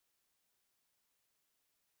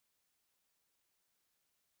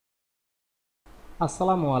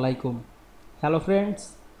Assalamu Walaikum. Hello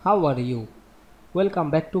friends, how are you?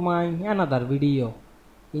 Welcome back to my another video.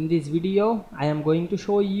 In this video, I am going to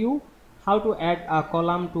show you how to add a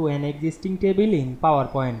column to an existing table in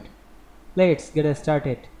PowerPoint. Let's get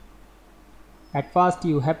started. At first,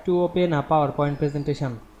 you have to open a PowerPoint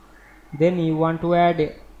presentation. Then you want to add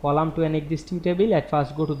a column to an existing table. At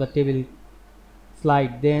first, go to the table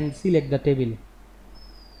slide, then select the table.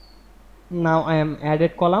 Now I am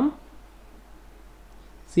added column.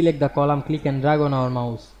 Select the column, click and drag on our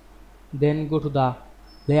mouse. Then go to the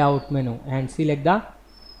layout menu and select the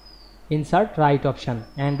insert right option,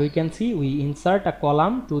 and we can see we insert a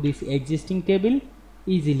column to this existing table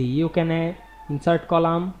easily. You can insert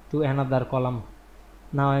column to another column.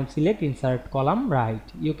 Now I am select insert column right.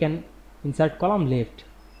 You can insert column left.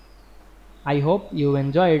 I hope you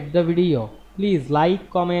enjoyed the video. Please like,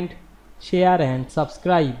 comment, share and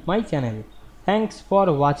subscribe my channel. Thanks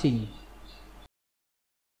for watching.